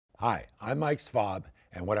Hi, I'm Mike Svab,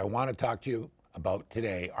 and what I want to talk to you about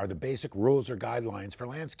today are the basic rules or guidelines for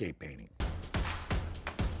landscape painting.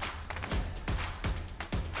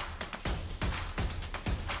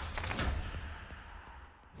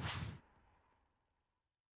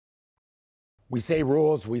 We say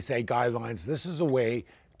rules, we say guidelines. This is a way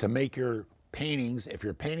to make your paintings, if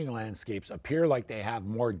you're painting landscapes, appear like they have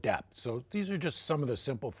more depth. So these are just some of the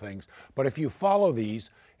simple things, but if you follow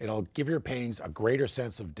these, it'll give your paintings a greater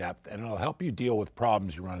sense of depth and it'll help you deal with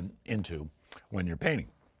problems you run into when you're painting.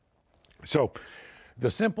 So the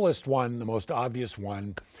simplest one, the most obvious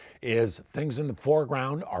one, is things in the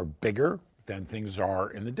foreground are bigger than things are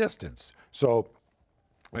in the distance. So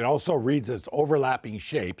it also reads as overlapping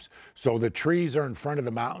shapes. So the trees are in front of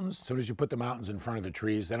the mountains. As soon as you put the mountains in front of the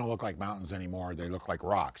trees, they don't look like mountains anymore. They look like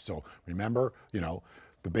rocks. So remember,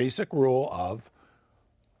 the basic rule of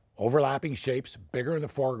overlapping shapes, bigger in the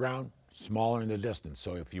foreground, smaller in the distance.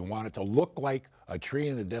 So if you want it to look like a tree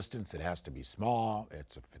in the distance, it has to be small.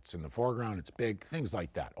 If it's in the foreground, it's big, things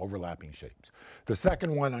like that, overlapping shapes. The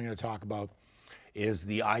second one I'm going to talk about is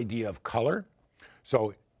the idea of color.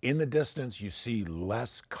 So in the distance, you see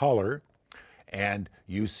less color and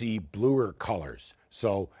you see bluer colors.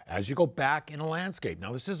 So as you go back in a landscape,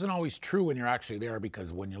 now this isn't always true when you're actually there,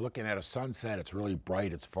 because when you're looking at a sunset, it's really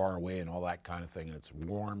bright, it's far away and all that kind of thing, and it's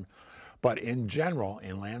warm. But in general,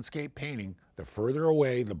 in landscape painting, the further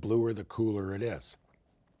away, the bluer, the cooler it is.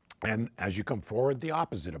 And as you come forward, the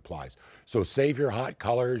opposite applies. So save your hot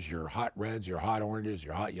colors, your hot reds, your hot oranges,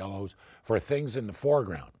 your hot yellows for things in the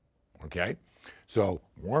foreground, okay? So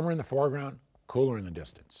warmer in the foreground, cooler in the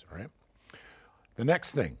distance, all right? The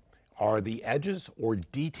next thing are the edges or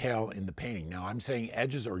detail in the painting. Now I'm saying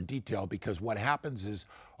edges or detail because what happens is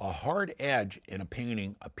a hard edge in a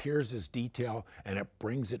painting appears as detail and it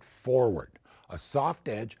brings it forward. A soft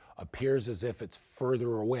edge appears as if it's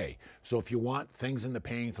further away. So if you want things in the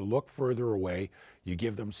painting to look further away, you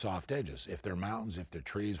give them soft edges. If they're mountains, if they're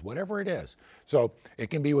trees, whatever it is. So it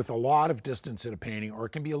can be with a lot of distance in a painting, or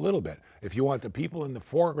it can be a little bit. If you want the people in the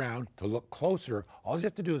foreground to look closer, all you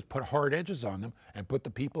have to do is put hard edges on them and put the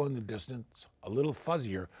people in the distance a little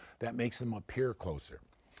fuzzier. That makes them appear closer.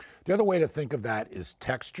 The other way to think of that is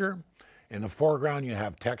texture. In the foreground, you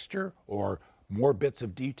have texture or more bits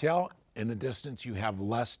of detail. In the distance, you have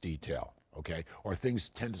less detail, okay? Or things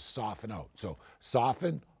tend to soften out. So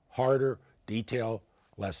soften, harder, detail,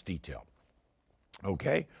 less detail.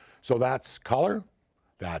 Okay, so that's color,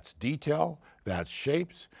 that's detail, that's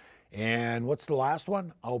shapes. And what's the last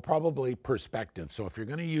one? Oh, probably perspective. So if you're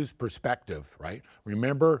gonna use perspective, right?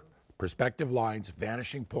 Remember perspective lines,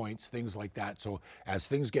 vanishing points, things like that. So as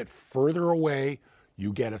things get further away,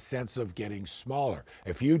 you get a sense of getting smaller.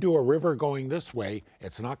 If you do a river going this way,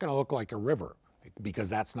 it's not gonna look like a river because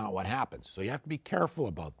that's not what happens. So you have to be careful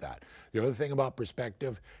about that. The other thing about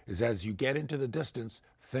perspective is as you get into the distance,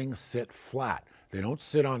 things sit flat. They don't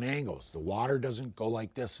sit on angles. The water doesn't go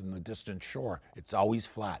like this in the distant shore. It's always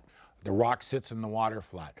flat. The rock sits in the water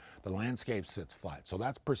flat. The landscape sits flat. So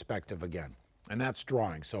that's perspective again, and that's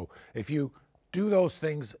drawing. So if you do those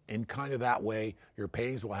things in kind of that way, your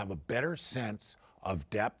paintings will have a better sense of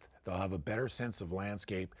depth, they'll have a better sense of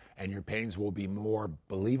landscape, and your paintings will be more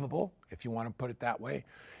believable, if you want to put it that way.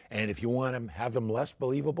 And if you want to have them less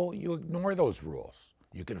believable, you ignore those rules.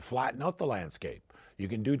 You can flatten out the landscape. You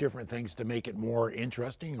can do different things to make it more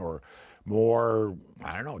interesting or more,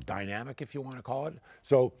 I don't know, dynamic, if you want to call it.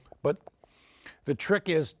 So, but the trick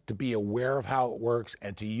is to be aware of how it works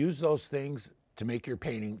and to use those things to make your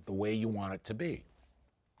painting the way you want it to be.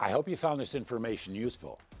 I hope you found this information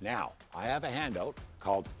useful. Now, I have a handout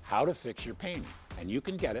called How to Fix Your Painting, and you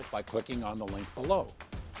can get it by clicking on the link below.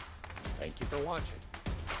 Thank you for watching.